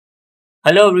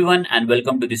Hello everyone and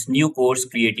welcome to this new course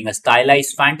creating a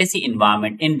stylized fantasy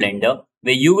environment in Blender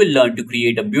where you will learn to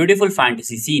create a beautiful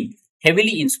fantasy scene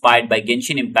heavily inspired by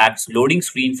Genshin Impact's loading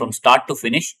screen from start to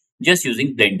finish just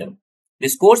using Blender.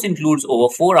 This course includes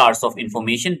over 4 hours of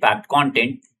information packed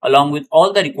content along with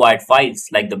all the required files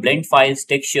like the blend files,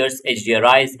 textures,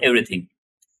 HDRIs, everything.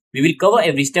 We will cover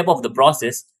every step of the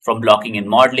process from blocking and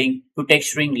modeling to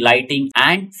texturing, lighting,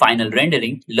 and final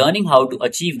rendering, learning how to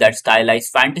achieve that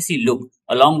stylized fantasy look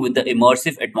along with the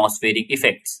immersive atmospheric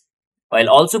effects, while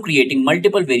also creating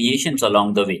multiple variations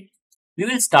along the way. We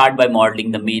will start by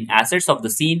modeling the main assets of the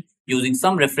scene using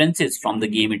some references from the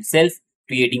game itself,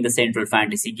 creating the central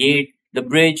fantasy gate, the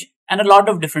bridge, and a lot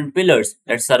of different pillars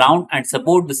that surround and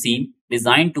support the scene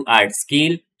designed to add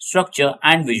scale, structure,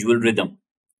 and visual rhythm.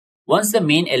 Once the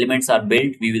main elements are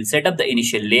built, we will set up the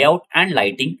initial layout and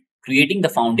lighting, creating the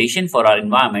foundation for our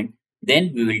environment.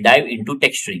 Then we will dive into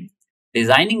texturing,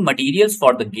 designing materials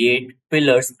for the gate,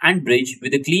 pillars, and bridge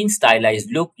with a clean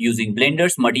stylized look using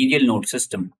Blender's material node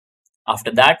system.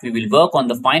 After that, we will work on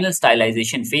the final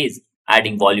stylization phase,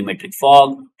 adding volumetric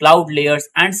fog, cloud layers,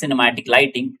 and cinematic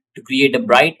lighting to create a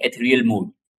bright ethereal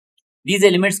mood. These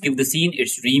elements give the scene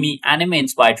its dreamy, anime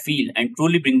inspired feel and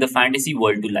truly bring the fantasy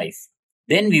world to life.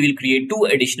 Then we will create two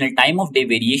additional time of day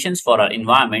variations for our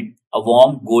environment, a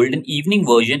warm golden evening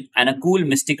version and a cool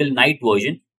mystical night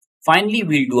version. Finally,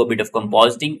 we'll do a bit of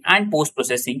compositing and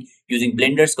post-processing using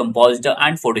Blender's Compositor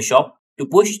and Photoshop to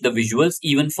push the visuals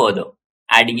even further,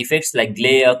 adding effects like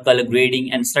glare, color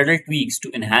grading, and subtle tweaks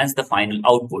to enhance the final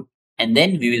output. And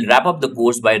then we will wrap up the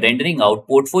course by rendering out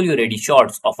portfolio-ready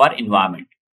shots of our environment.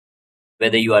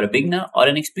 Whether you are a beginner or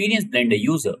an experienced Blender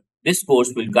user, this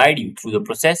course will guide you through the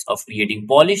process of creating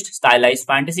polished, stylized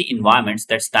fantasy environments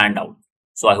that stand out.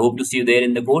 So I hope to see you there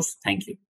in the course. Thank you.